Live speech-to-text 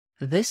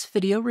This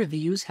video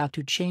reviews how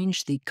to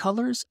change the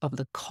colors of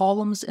the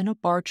columns in a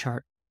bar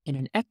chart in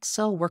an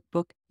Excel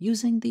workbook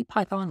using the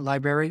Python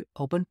library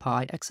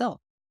OpenPyXL.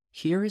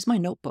 Here is my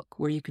notebook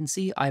where you can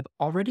see I've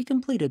already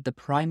completed the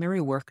primary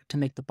work to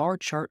make the bar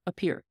chart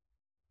appear.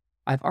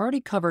 I've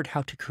already covered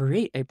how to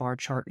create a bar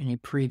chart in a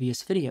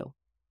previous video,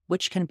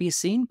 which can be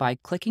seen by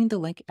clicking the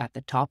link at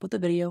the top of the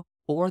video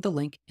or the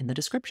link in the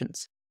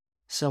descriptions.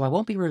 So I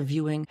won't be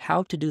reviewing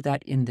how to do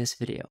that in this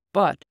video,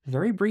 but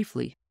very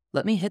briefly,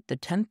 let me hit the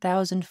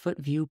 10,000-foot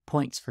view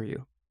points for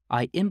you.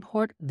 I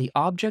import the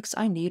objects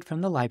I need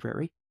from the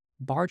library,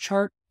 bar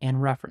chart,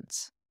 and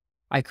reference.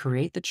 I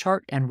create the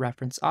chart and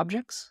reference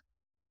objects.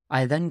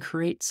 I then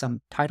create some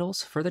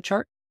titles for the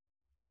chart.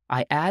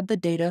 I add the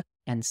data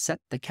and set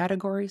the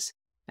categories,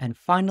 and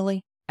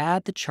finally,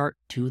 add the chart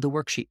to the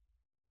worksheet.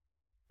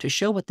 To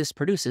show what this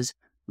produces,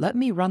 let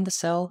me run the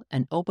cell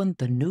and open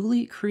the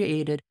newly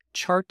created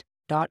chart.xlss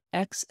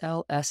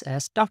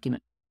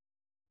document.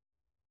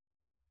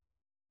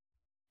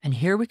 And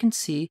here we can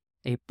see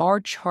a bar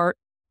chart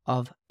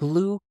of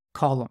blue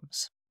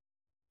columns.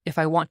 If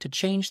I want to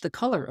change the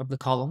color of the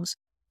columns,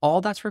 all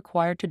that's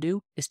required to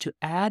do is to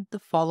add the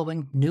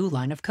following new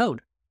line of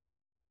code.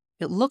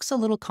 It looks a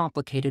little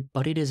complicated,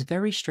 but it is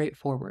very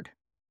straightforward.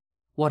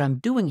 What I'm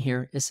doing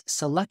here is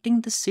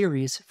selecting the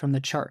series from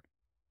the chart,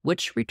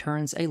 which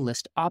returns a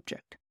list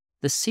object.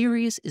 The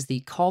series is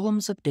the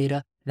columns of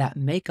data that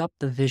make up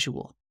the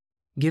visual.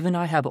 Given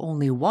I have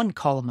only one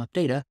column of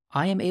data,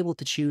 I am able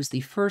to choose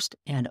the first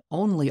and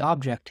only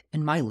object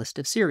in my list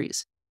of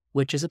series,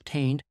 which is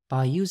obtained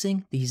by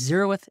using the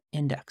 0th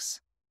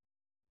index.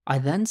 I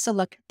then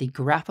select the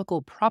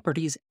graphical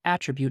properties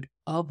attribute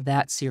of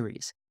that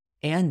series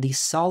and the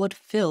solid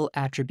fill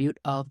attribute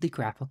of the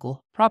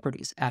graphical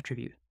properties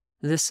attribute.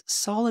 This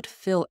solid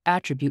fill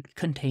attribute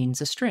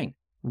contains a string,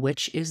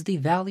 which is the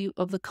value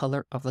of the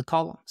color of the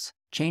columns.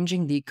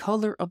 Changing the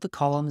color of the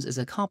columns is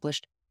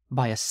accomplished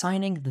by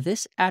assigning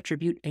this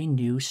attribute a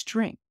new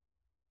string.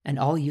 And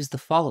I'll use the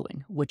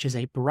following, which is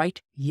a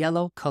bright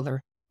yellow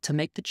color, to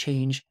make the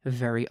change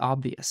very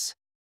obvious.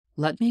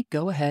 Let me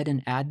go ahead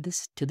and add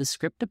this to the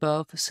script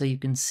above so you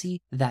can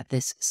see that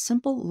this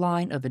simple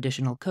line of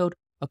additional code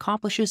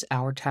accomplishes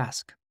our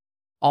task.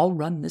 I'll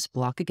run this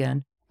block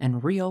again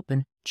and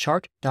reopen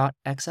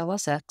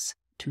chart.xlsx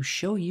to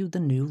show you the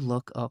new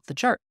look of the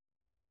chart.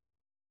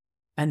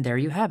 And there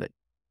you have it,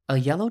 a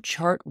yellow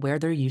chart where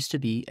there used to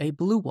be a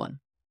blue one.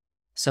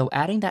 So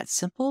adding that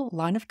simple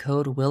line of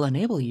code will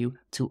enable you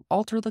to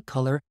alter the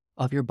color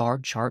of your bar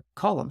chart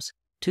columns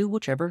to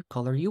whichever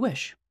color you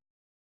wish.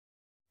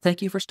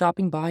 Thank you for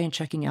stopping by and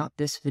checking out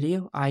this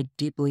video. I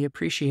deeply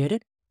appreciate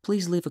it.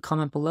 Please leave a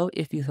comment below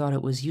if you thought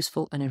it was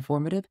useful and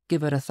informative.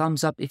 Give it a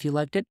thumbs up if you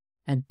liked it.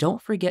 And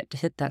don't forget to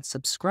hit that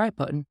subscribe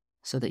button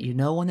so that you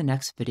know when the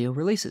next video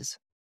releases.